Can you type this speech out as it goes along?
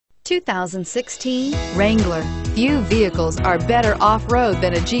2016 Wrangler. Few vehicles are better off-road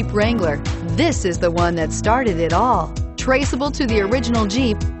than a Jeep Wrangler. This is the one that started it all. Traceable to the original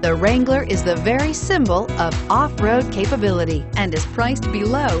Jeep, the Wrangler is the very symbol of off-road capability and is priced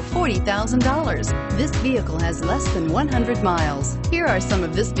below $40,000. This vehicle has less than 100 miles. Here are some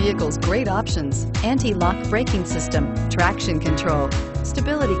of this vehicle's great options: anti-lock braking system, traction control,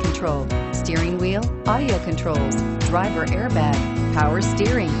 stability control, steering wheel audio controls, driver airbag, power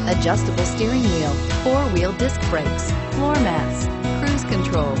steering, adjustable steering wheel, four-wheel disc brakes, floor mats, cruise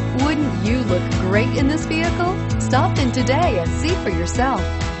control. Wouldn't you look great in this vehicle? Stop in today and see for yourself.